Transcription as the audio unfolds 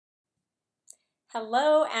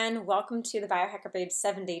Hello and welcome to the Biohacker Babes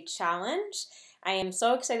 7-Day Challenge. I am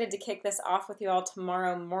so excited to kick this off with you all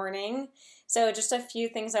tomorrow morning. So just a few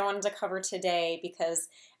things I wanted to cover today because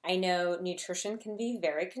I know nutrition can be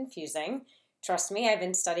very confusing. Trust me, I've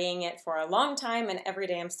been studying it for a long time and every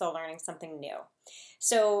day I'm still learning something new.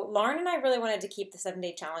 So Lauren and I really wanted to keep the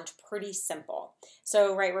 7-Day Challenge pretty simple.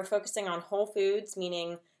 So we're focusing on whole foods,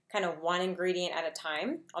 meaning kind of one ingredient at a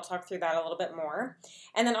time. I'll talk through that a little bit more.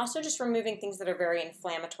 And then also just removing things that are very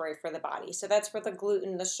inflammatory for the body. So that's where the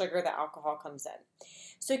gluten, the sugar, the alcohol comes in.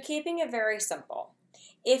 So keeping it very simple.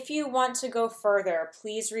 If you want to go further,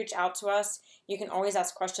 please reach out to us. You can always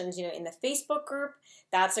ask questions, in the Facebook group.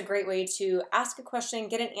 That's a great way to ask a question,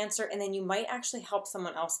 get an answer, and then you might actually help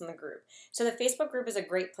someone else in the group. So the Facebook group is a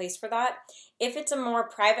great place for that. If it's a more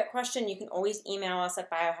private question, you can always email us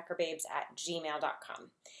at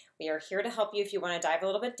biohackerbabes@gmail.com. We are here to help you if you want to dive a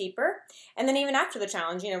little bit deeper. And then even after the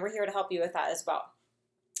challenge, we're here to help you with that as well.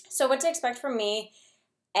 So what to expect from me?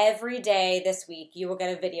 Every day this week, you will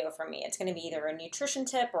get a video from me. It's going to be either a nutrition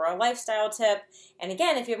tip or a lifestyle tip. And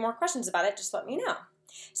again, if you have more questions about it, just let me know.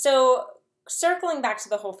 So circling back to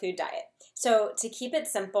the whole food diet. So to keep it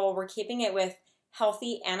simple, we're keeping it with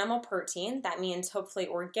healthy animal protein. That means hopefully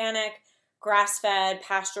organic, grass-fed,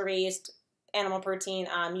 pasture-raised animal protein.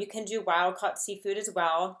 You can do wild-caught seafood as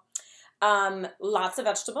well. Lots of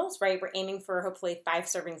vegetables, right? We're aiming for hopefully 5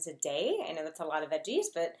 servings a day. I know that's a lot of veggies,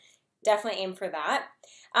 but definitely aim for that.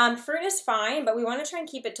 Fruit is fine, but we want to try and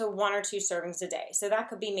keep it to 1 or 2 servings a day. So that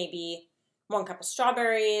could be maybe 1 cup of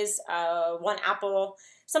strawberries, 1 apple,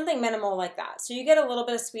 something minimal like that. So you get a little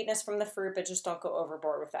bit of sweetness from the fruit, but just don't go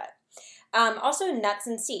overboard with it. Also nuts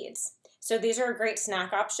and seeds. So these are a great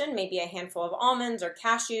snack option, maybe a handful of almonds or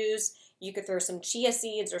cashews. You could throw some chia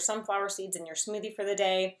seeds or sunflower seeds in your smoothie for the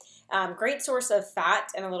day. Great source of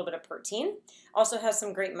fat and a little bit of protein. Also has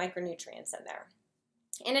some great micronutrients in there.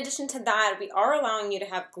 In addition to that, we are allowing you to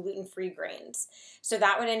have gluten-free grains. So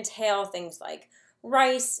that would entail things like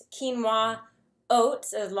rice, quinoa,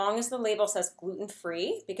 oats, as long as the label says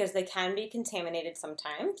gluten-free, because they can be contaminated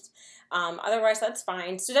sometimes. Otherwise, that's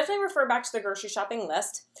fine. So definitely refer back to the grocery shopping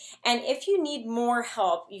list. And if you need more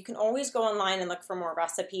help, you can always go online and look for more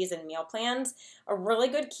recipes and meal plans. A really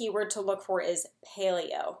good keyword to look for is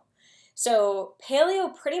paleo. So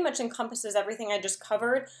paleo pretty much encompasses everything I just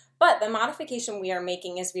covered, but the modification we are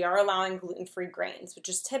making is we are allowing gluten-free grains, which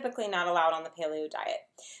is typically not allowed on the paleo diet.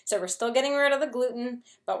 So we're still getting rid of the gluten,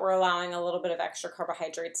 but we're allowing a little bit of extra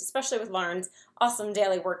carbohydrates, especially with Lauren's awesome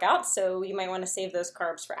daily workouts, so you might want to save those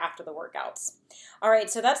carbs for after the workouts. All right,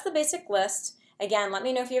 so that's the basic list. Again, let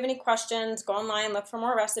me know if you have any questions. Go online, look for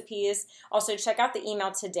more recipes. Also, check out the email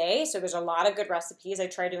today. So there's a lot of good recipes. I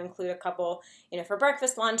try to include a couple, for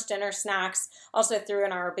breakfast, lunch, dinner, snacks. Also threw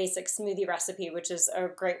in our basic smoothie recipe, which is a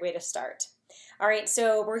great way to start. All right,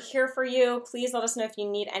 so we're here for you. Please let us know if you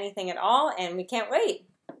need anything at all, and we can't wait.